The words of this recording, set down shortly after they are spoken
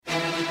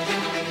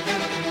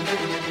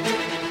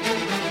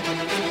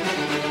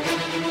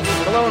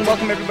and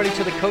welcome everybody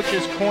to the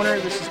Coach's Corner.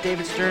 This is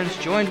David Stearns,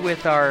 joined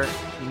with our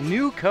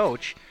new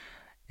coach.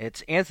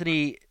 It's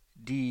Anthony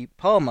Di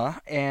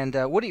Palma. And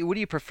what do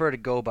you prefer to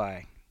go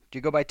by? Do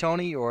you go by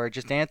Tony or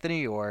just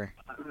Anthony or?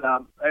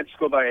 I just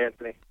go by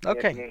Anthony.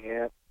 Okay. Anthony,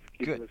 yeah.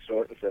 Keeping Good. it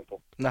short and simple.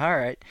 All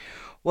right.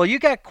 Well, you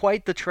got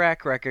quite the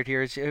track record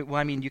here. Well,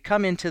 I mean, you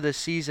come into the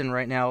season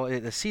right now.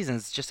 The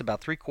season's just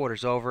about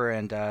three-quarters over,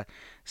 and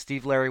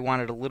Steve Larry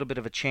wanted a little bit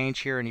of a change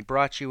here, and he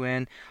brought you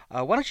in.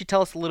 Why don't you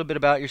tell us a little bit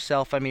about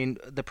yourself? I mean,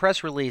 the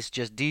press release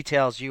just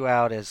details you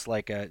out as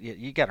like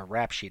you got a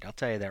rap sheet. I'll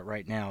tell you that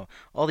right now.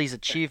 All these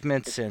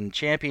achievements and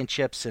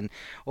championships, and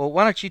well,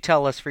 why don't you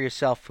tell us for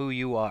yourself who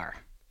you are?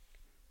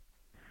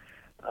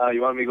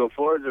 You want me to go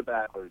forwards or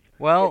backwards?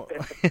 Well,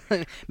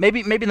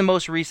 maybe the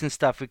most recent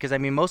stuff, because I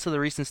mean most of the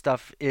recent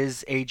stuff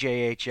is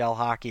AJHL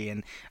hockey,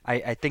 and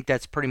I think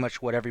that's pretty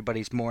much what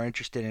everybody's more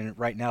interested in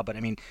right now. But I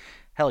mean,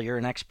 hell, you're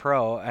an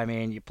ex-pro. I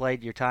mean, you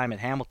played your time at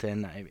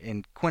Hamilton.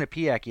 In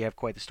Quinnipiac, you have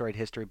quite the storied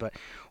history. But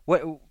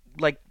what,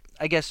 like,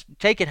 I guess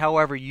take it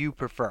however you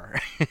prefer.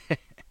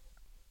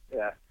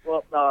 Yeah.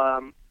 Well,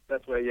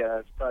 that's why. Yeah,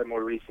 it's probably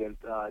more recent.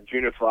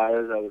 Junior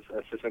Flyers. I was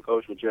assistant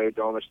coach with Jerry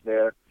Domish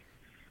there.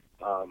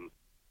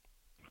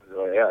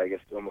 So yeah, I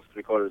guess almost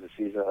three-quarters of the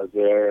season I was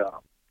there.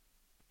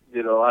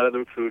 Did a lot of the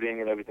recruiting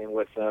and everything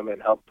with them,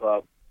 and helped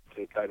to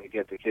kind of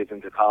get the kids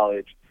into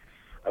college.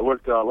 I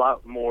worked a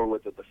lot more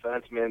with the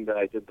defensemen than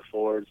I did the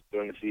forwards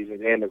during the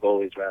season, and the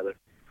goalies rather.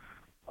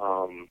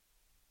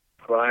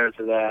 Prior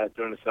to that,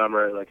 during the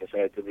summer, like I said,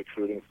 I did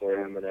recruiting for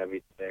him and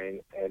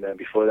everything. And then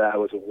before that, I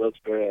was at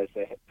Wilkes-Barre as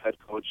the head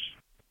coach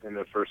in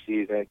the first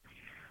season.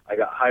 I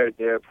got hired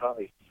there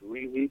probably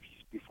 3 weeks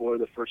before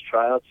the first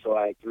tryout, so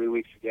I had 3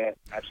 weeks to get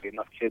actually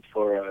enough kids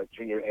for a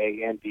junior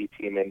A and B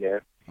team in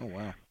there. Oh,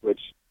 wow.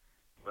 Which,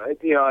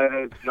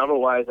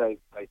 number-wise, I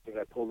think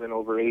I pulled in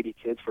over 80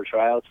 kids for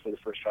tryouts for the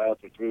first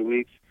tryouts in 3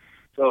 weeks.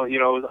 So, it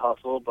was a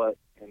hustle,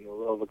 and a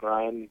little of a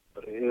grind,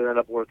 but it ended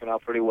up working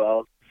out pretty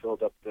well.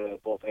 Filled up the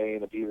both A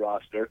and the B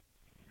roster.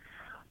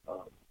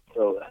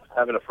 So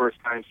having a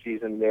first-time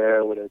season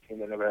there with a team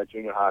that never had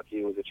junior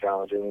hockey was a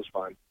challenge, and it was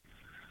fun.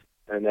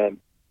 And then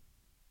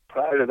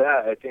prior to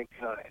that, I think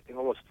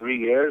almost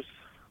 3 or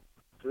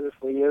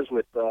 4 years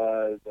with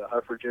the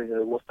Hartford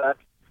Junior Wolfpack.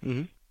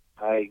 Mm-hmm.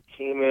 I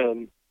came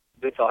in.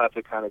 This I'll have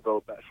to kind of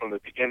go back from the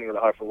beginning of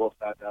the Hartford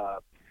Wolfpack.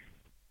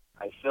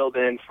 I filled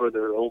in for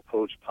their old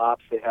coach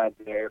Pops they had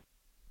there.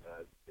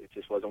 It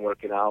just wasn't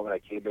working out, and I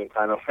came in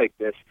kind of like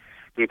this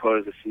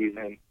three-quarters of the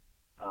season.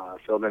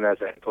 Filled in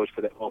as a head coach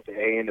for both the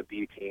A and the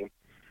B team.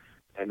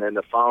 And then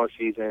the following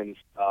seasons,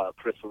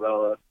 Chris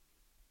Varela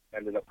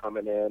ended up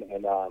coming in,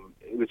 and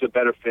it was a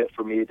better fit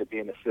for me to be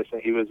an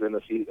assistant. He was in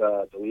the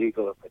league,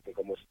 I think,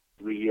 almost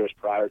 3 years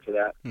prior to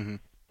that. Mm-hmm.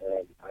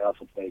 And I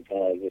also played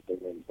college with him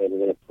and played a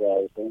little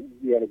pro. So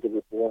we had a good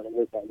rapport, and it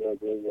worked out really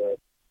good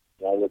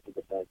where I looked at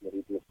the fact that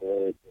he's the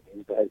forward, he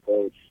was the head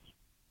coach.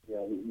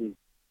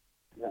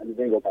 We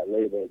didn't go by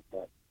labels,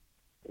 but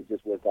it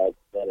just worked out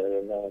better.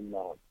 And then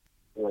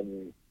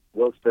when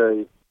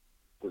Wilkes-Barre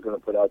was going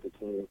to put out the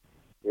team,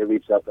 they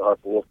reached out to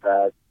Hartford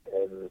Wolfpack,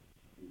 and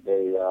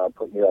they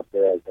put me up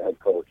there as the head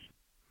coach.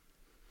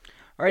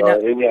 All right, now,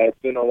 it's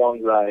been a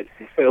long ride.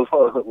 It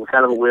was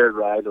kind of a weird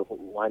ride, a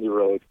windy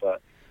road,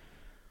 but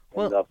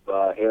ended up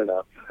here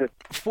now.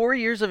 4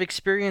 years of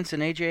experience in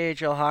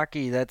AJHL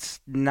hockey,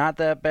 that's not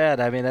that bad.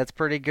 I mean, that's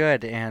pretty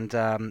good. And,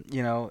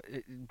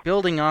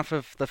 building off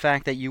of the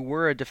fact that you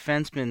were a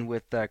defenseman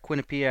with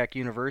Quinnipiac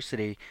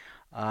University,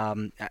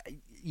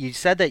 you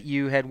said that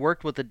you had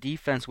worked with the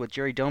defense with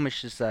Jerry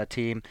Domish's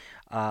team.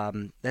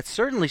 That's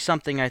certainly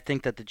something I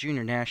think that the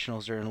Junior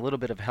Nationals are in a little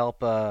bit of help,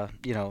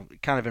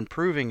 kind of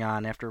improving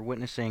on after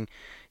witnessing,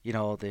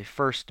 the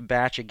first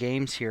batch of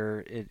games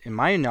here in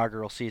my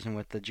inaugural season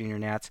with the Junior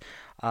Nats.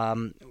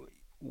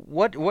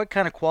 What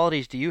kind of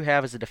qualities do you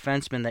have as a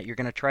defenseman that you're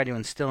going to try to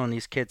instill in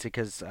these kids?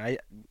 Because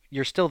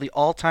you're still the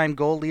all-time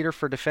goal leader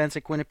for defense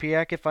at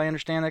Quinnipiac, if I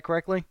understand that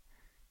correctly?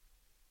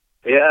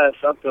 Yeah,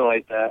 something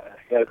like that.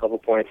 I got a couple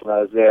points when I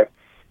was there.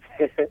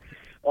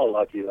 All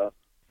lucky though.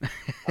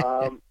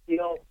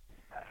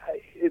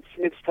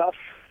 It's tough.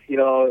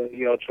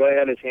 Troy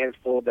had his hands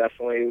full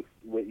definitely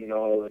with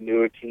a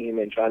newer team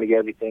and trying to get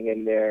everything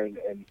in there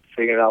and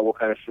figuring out what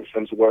kind of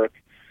systems work.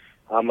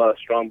 I'm a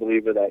strong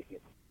believer that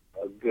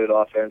a good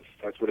offense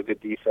starts with a good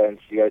defense.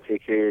 You got to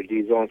take care of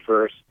your D zone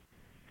first,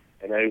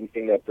 and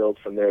anything that builds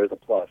from there is a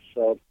plus.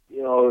 So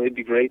it'd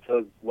be great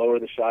to lower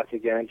the shots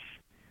against.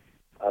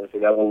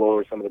 Obviously, that will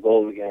lower some of the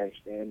goals against,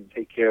 and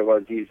take care of our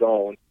D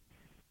zone,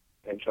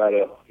 and try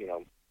to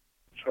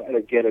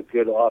get a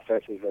good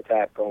offensive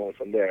attack going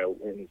from there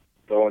and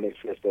throwing in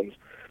systems.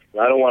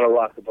 I don't want to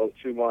rock the boat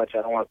too much.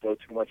 I don't want to throw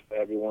too much for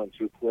everyone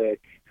too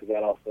quick, because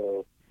that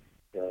also,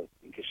 you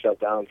can shut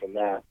down from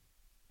that.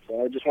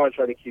 So I just want to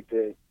try to keep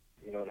it,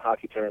 in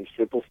hockey terms,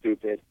 simple,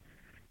 stupid,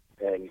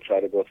 and try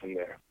to go from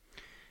there.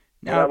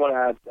 Now,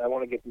 and I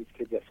want to get these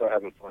kids that start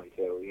having fun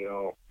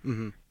too.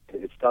 Mm-hmm.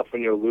 It's tough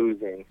when you're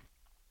losing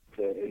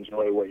to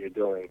enjoy what you're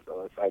doing.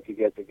 So if I could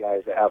get the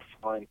guys to have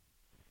fun,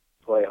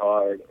 play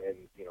hard, and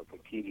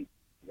compete,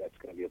 that's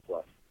going to be a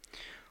plus.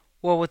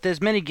 Well, with as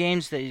many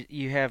games that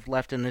you have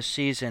left in this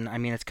season, I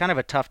mean, it's kind of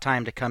a tough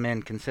time to come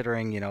in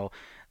considering,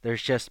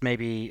 there's just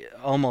maybe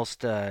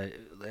almost, I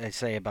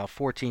say, about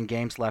 14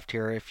 games left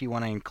here. If you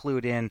want to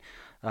include in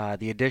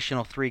the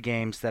additional 3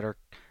 games that are,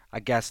 I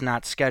guess,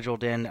 not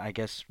scheduled in, I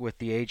guess, with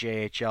the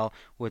AJHL,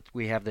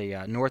 we have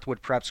the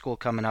Northwood Prep School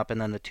coming up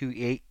and then the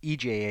 2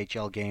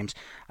 EJHL games.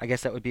 I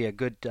guess that would be a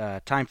good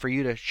time for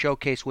you to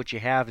showcase what you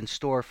have in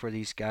store for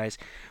these guys.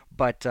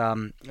 But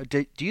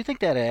do you think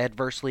that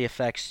adversely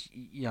affects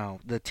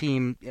the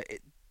team?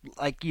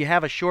 Like you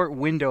have a short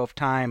window of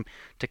time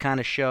to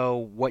kind of show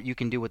what you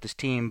can do with this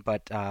team,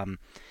 but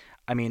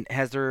I mean,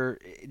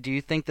 do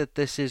you think that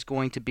this is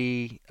going to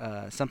be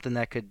something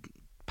that could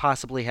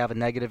possibly have a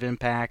negative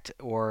impact,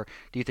 or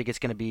do you think it's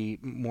going to be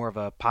more of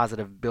a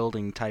positive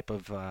building type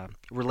of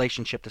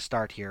relationship to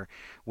start here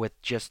with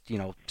just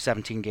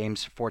 17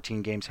 games,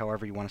 14 games,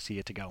 however you want to see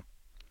it to go?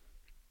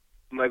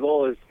 My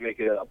goal is to make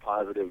it a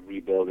positive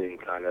rebuilding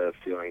kind of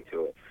feeling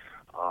to it.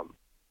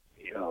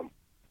 You know,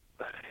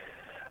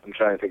 I'm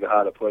trying to think of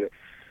how to put it.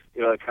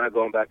 Kind of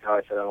going back to how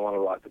I said I don't want to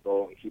rock the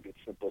boat and keep it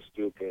simple,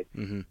 stupid,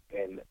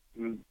 and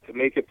to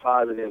make it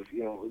positive.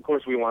 Of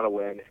course we want to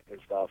win and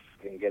stuff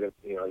and get it,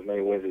 as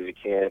many wins as you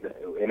can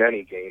in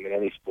any game, in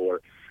any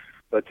sport.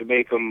 But to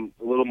make them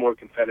a little more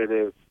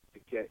competitive, to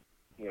get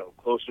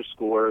closer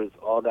scores,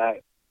 all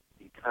that,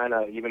 you kind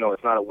of, even though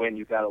it's not a win,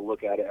 you got to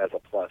look at it as a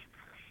plus.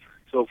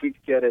 So if we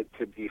get it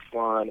to be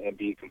fun and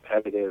be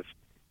competitive,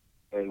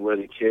 and where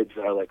the kids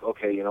are like,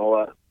 okay, you know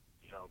what,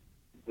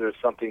 there's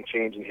something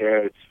changing here.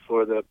 It's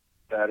for the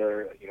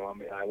better.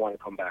 I want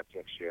to come back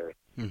next year.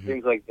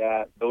 Things like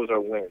that. Those are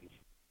wins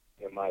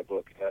in my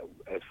book,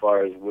 as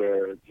far as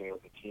where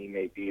the team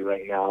may be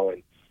right now,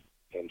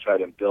 and try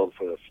to build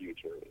for the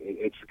future.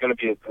 It's going to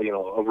be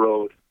a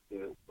road,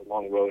 a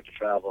long road to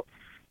travel.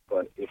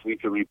 But if we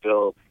could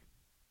rebuild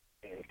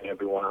and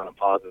everyone on a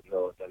positive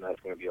note, then that's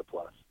going to be a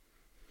plus.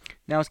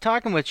 Now, I was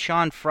talking with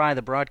Sean Fry,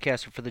 the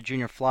broadcaster for the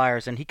Junior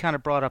Flyers, and he kind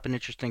of brought up an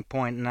interesting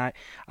point, and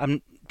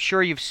I'm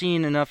sure you've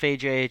seen enough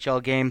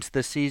AJHL games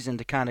this season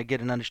to kind of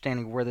get an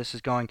understanding of where this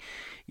is going.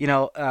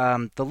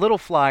 The Little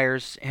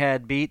Flyers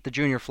had beat the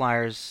Junior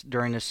Flyers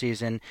during the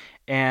season,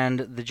 and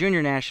the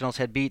Junior Nationals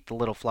had beat the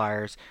Little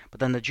Flyers, but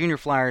then the Junior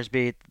Flyers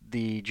beat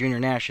the Junior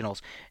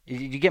Nationals.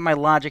 You get my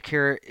logic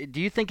here.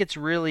 Do you think it's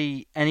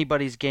really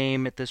anybody's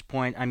game at this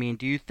point? I mean,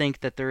 do you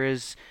think that there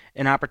is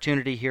an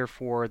opportunity here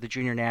for the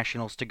Junior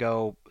Nationals to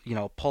go,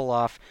 pull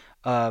off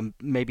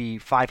maybe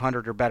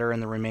 500 or better in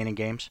the remaining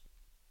games?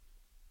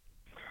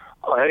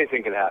 Oh,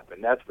 anything can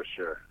happen. That's for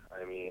sure.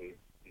 I mean,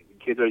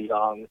 kids are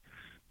young.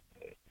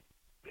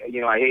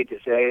 I hate to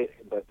say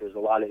it, but there's a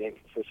lot of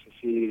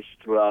inconsistencies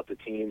throughout the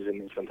teams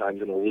and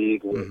sometimes in the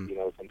league. Where,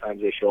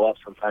 sometimes they show up,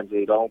 sometimes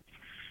they don't.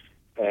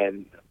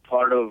 And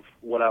part of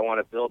what I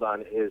want to build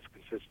on is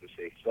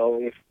consistency. So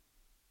if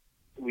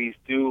we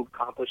do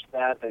accomplish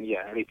that, then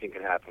yeah, anything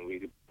can happen. We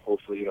could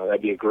hopefully,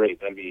 that'd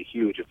be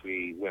huge if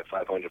we went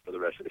 500 for the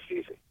rest of the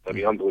season. That'd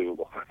be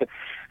unbelievable.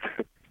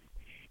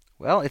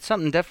 Well, it's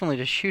something definitely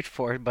to shoot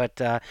for,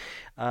 but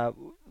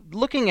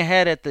looking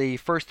ahead at the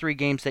first 3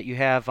 games that you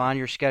have on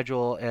your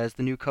schedule as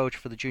the new coach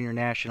for the Junior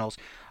Nationals,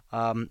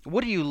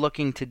 what are you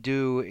looking to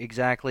do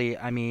exactly?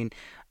 I mean,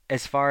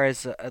 as far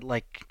as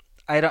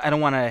I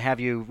don't want to have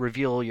you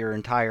reveal your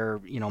entire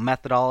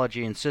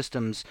methodology and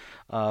systems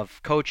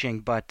of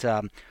coaching, but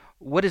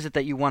what is it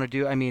that you want to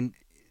do? I mean,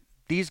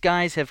 these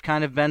guys have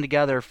kind of been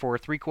together for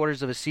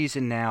 3/4 of a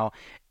season now,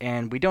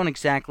 and we don't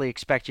exactly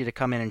expect you to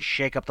come in and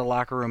shake up the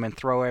locker room and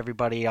throw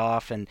everybody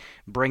off and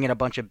bring in a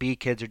bunch of B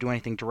kids or do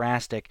anything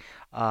drastic.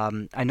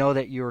 I know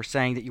that you were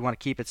saying that you want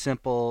to keep it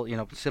simple,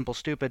 simple,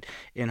 stupid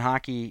in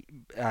hockey,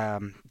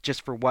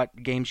 just for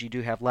what games you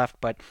do have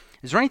left. But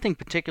is there anything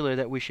particular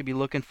that we should be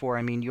looking for?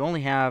 I mean, you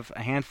only have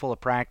a handful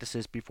of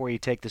practices before you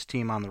take this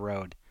team on the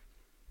road.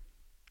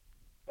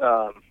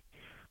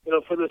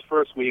 For this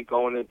first week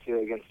going into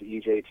against the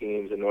EJ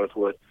teams in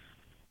Northwood,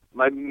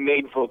 my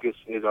main focus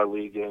is our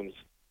league games.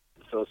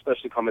 So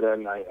especially coming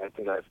in, I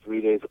think I have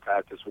 3 days of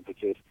practice with the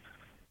kids.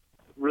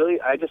 Really,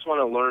 I just want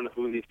to learn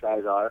who these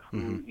guys are,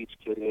 who each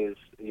kid is,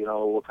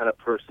 what kind of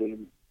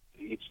person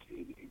each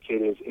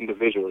kid is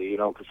individually,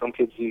 because some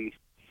kids you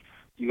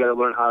got to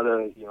learn how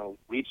to,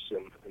 reach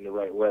them in the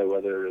right way,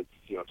 whether it's,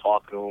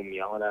 talking to them,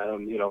 yelling at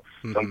them,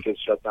 some kids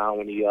shut down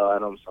when you yell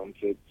at them, some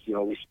kids,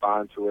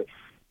 respond to it.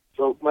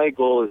 So my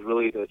goal is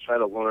really to try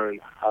to learn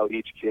how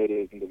each kid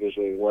is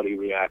individually, what he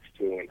reacts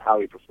to, and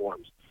how he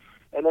performs.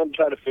 And then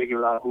try to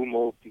figure out who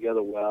molds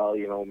together well.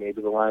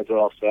 Maybe the lines are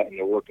all set and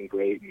they're working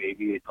great.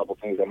 Maybe a couple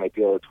things I might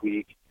be able to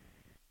tweak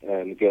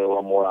and get a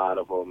little more out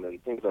of them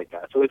and things like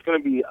that. So it's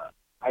going to be,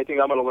 I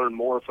think I'm going to learn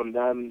more from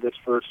them this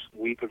first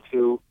week or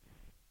two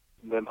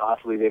than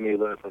possibly they may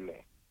learn from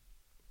me.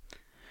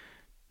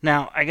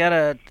 Now, I got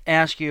to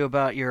ask you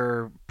about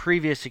your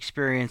previous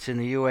experience in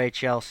the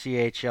UHL,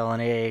 CHL,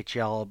 and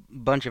AHL, a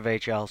bunch of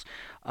HLs.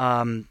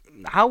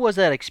 how was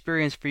that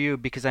experience for you?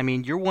 Because I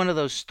mean, you're one of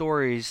those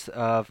stories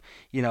of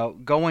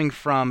going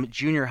from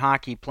junior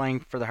hockey,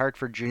 playing for the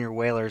Hartford Junior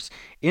Whalers,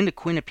 into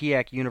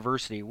Quinnipiac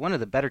University, one of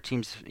the better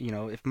teams.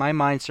 If my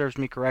mind serves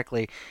me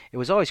correctly, it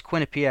was always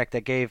Quinnipiac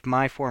that gave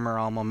my former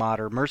alma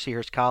mater,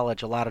 Mercyhurst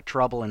College, a lot of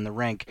trouble in the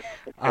rink.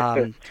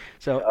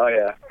 So Oh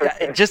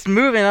yeah. just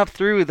moving up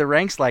through the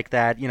ranks like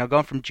that,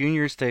 going from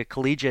juniors to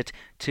collegiate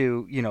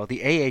to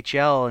the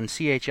AHL and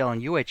CHL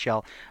and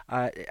UHL.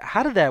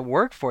 How did that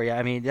work for you?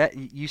 I mean,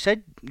 you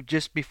said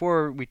just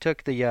before we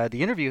took the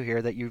interview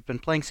here that you've been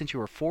playing since you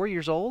were 4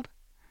 years old.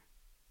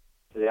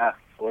 Yeah,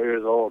 4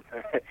 years old.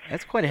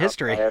 That's quite a Yep. I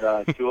history.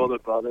 had two older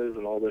brothers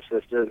and older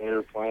sister, and they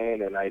were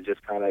playing, and I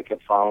just kind of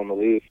kept following the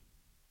lead.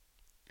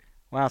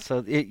 Wow,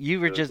 so you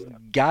were It was, just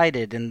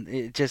guided, and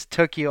it just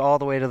took you all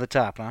the way to the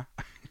top, huh?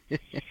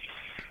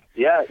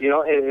 yeah,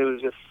 it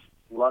was just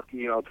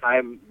lucky,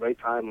 time, right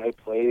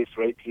place,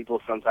 right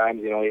people.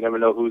 Sometimes, you never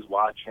know who's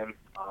watching.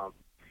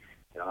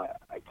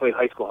 I played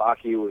high school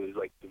hockey. It was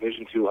like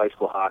Division II high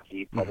school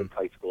hockey, public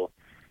high school.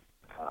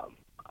 Um,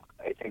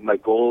 I think my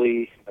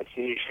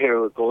senior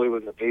year, goalie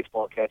was a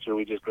baseball catcher.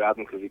 We just grabbed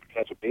him because he could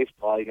catch a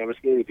baseball. He never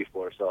skated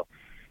before, so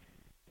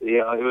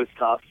it was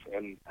tough.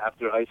 And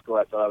after high school,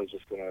 I thought I was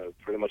just gonna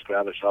pretty much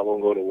grab a shovel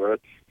and go to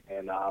work.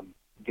 And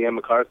Dan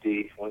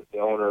McCarthy, the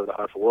owner of the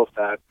Hartford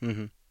Wolfpack,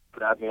 Mm-hmm.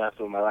 grabbed me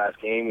after my last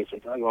game. He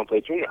said, "Oh, you want to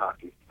play junior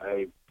hockey?"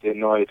 I didn't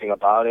know anything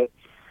about it.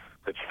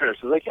 The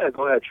nurse was like, "Yeah,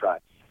 go ahead, try."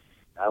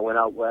 I went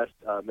out west,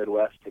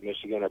 Midwest to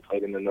Michigan. I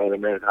played in the Northern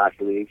American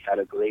Hockey League. Had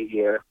a great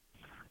year.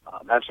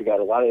 Actually got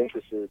a lot of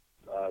interested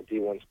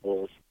D1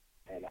 schools.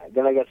 And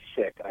then I got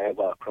sick. I have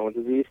Crohn's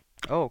disease.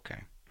 Oh,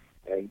 okay.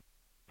 And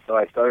so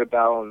I started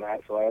battling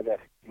that. So I had to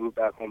move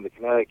back home to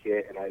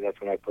Connecticut, and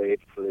that's when I played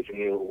for the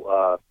junior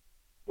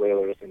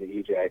Whalers in the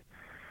EJ.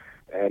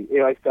 And,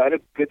 I had a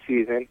good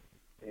season.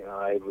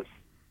 I was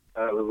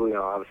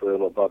obviously a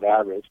little above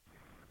average.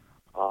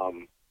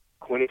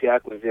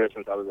 Quinnipiac was there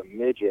since I was a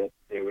midget.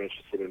 They were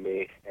interested in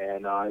me,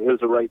 and it was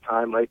the right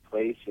time, right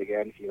place.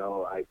 Again,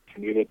 I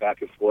commuted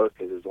back and forth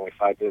because it was only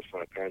 5 minutes from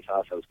my parents'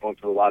 house. I was going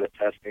through a lot of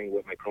testing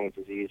with my Crohn's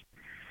disease.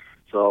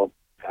 So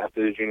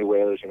after the Junior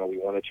Whalers, we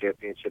won a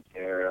championship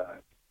there.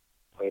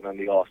 Played on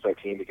the All-Star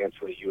team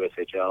against the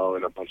USHL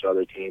and a bunch of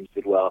other teams.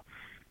 Did well.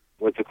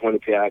 Went to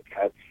Quinnipiac,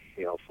 had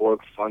 4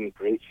 fun,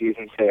 great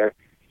seasons there.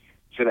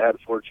 Should have had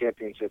 4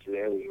 championships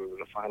there. We were in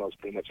the finals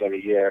pretty much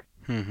every year.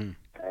 Mm-hmm.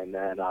 And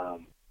then,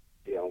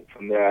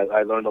 from there,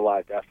 I learned a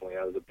lot, definitely.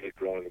 That was a big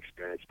growing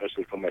experience,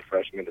 especially from my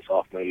freshman to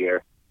sophomore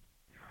year.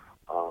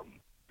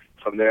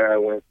 From there, I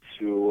went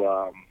to,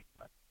 I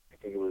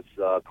think it was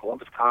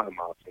Columbus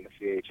Cottonmouths in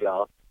the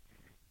CHL.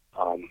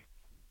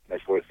 My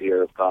 4th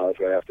year of college,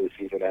 right after the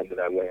season ended,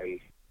 I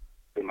went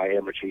in my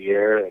amateur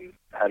year and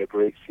had a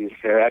great season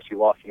there. I actually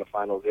lost in the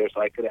finals there,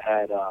 so I could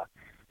have had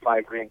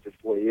 5 rings in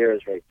 4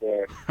 years right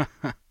there.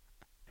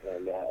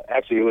 And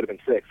actually, it would have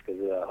been 6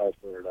 because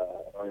Hartford,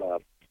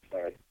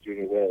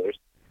 Junior Whalers,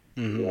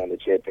 won the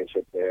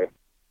championship there.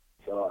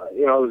 So,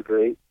 it was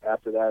great.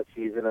 After that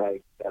season,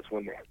 that's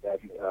when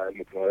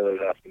Nick Oilers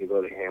asked me to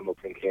go to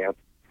Hamilton camp.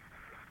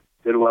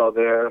 Did well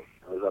there.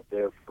 I was up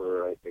there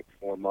for, I think,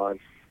 4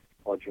 months.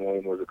 Paul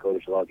Julian was a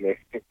coach, loved me.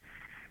 And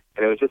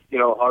it was just,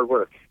 hard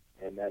work.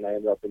 And then I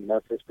ended up in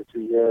Memphis for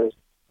 2 years,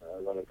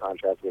 running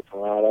contract with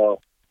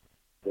Toronto.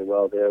 Did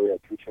well there. We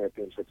had 2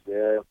 championships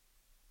there.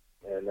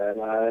 And then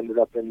I ended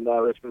up in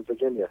Richmond,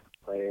 Virginia,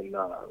 playing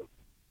the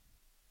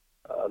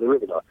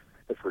River Dogs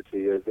for 2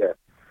 years there.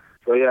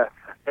 So, yeah,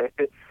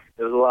 it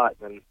was a lot.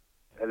 And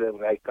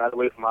then I got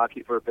away from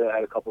hockey for a bit. I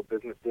had a couple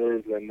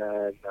businesses, and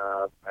then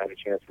I had a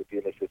chance to be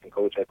an assistant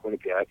coach at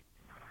Quinnipiac.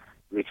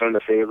 Returned the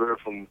favor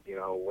from,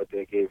 what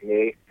they gave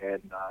me,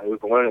 and it was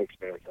a learning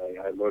experience.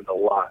 I learned a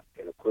lot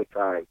in a quick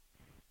time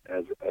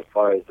as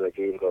far as the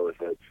game goes.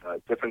 It's a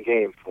different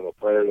game from a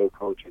player to a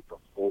coach. It's a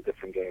whole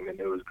different game, and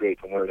it was great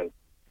to learn it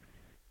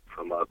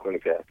from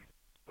Quinnipiac.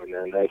 And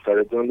then I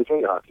started doing the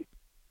junior hockey.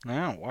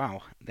 Oh,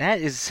 wow.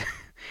 That is,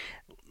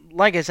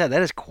 like I said,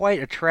 that is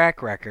quite a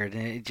track record.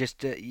 And it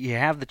just you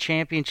have the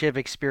championship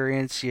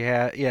experience you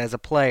have as a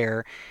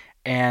player,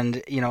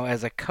 and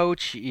as a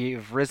coach,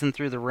 you've risen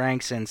through the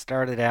ranks and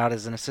started out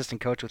as an assistant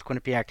coach with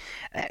Quinnipiac.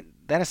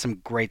 That is some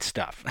great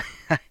stuff.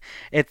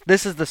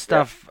 This is the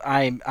stuff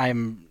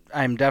I'm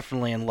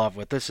definitely in love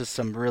with. This is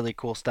some really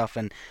cool stuff,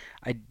 and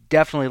I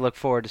definitely look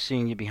forward to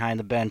seeing you behind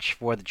the bench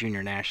for the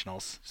Junior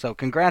Nationals. So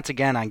congrats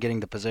again on getting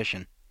the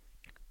position.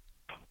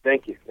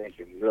 Thank you.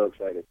 I'm real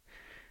excited.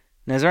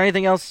 Now, is there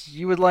anything else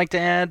you would like to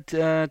add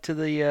to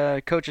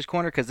the Coach's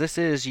Corner? Because this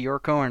is your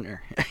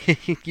corner.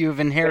 You've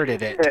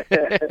inherited it.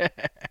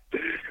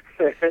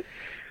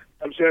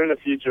 I'm sure in the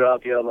future I'll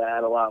be able to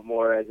add a lot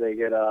more as I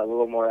get a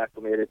little more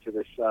acclimated to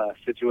this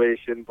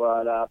situation.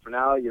 But for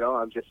now,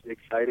 I'm just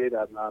excited.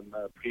 I'm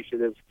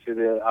appreciative to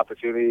the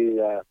opportunity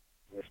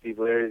Steve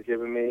Leary has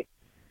given me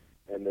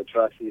and the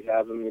trust he's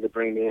having me to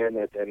bring me in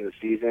at the end of the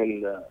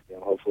season.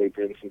 Hopefully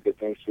bring some good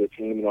things to the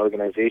team and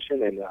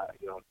organization. And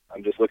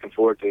I'm just looking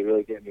forward to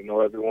really getting to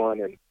know everyone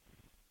and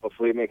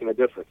hopefully making a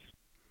difference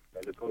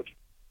as a coach.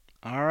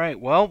 All right.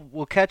 Well,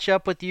 we'll catch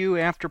up with you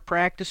after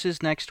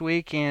practices next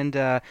week,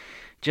 and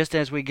just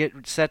as we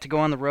get set to go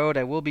on the road,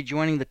 I will be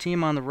joining the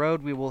team on the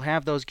road. We will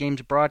have those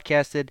games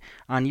broadcasted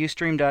on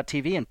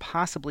Ustream.tv and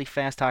possibly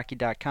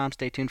FastHockey.com.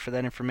 Stay tuned for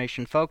that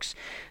information, folks.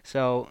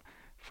 So,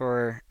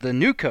 for the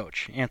new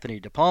coach, Anthony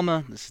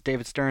DePalma, this is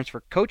David Stearns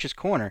for Coach's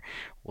Corner.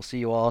 We'll see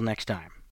you all next time.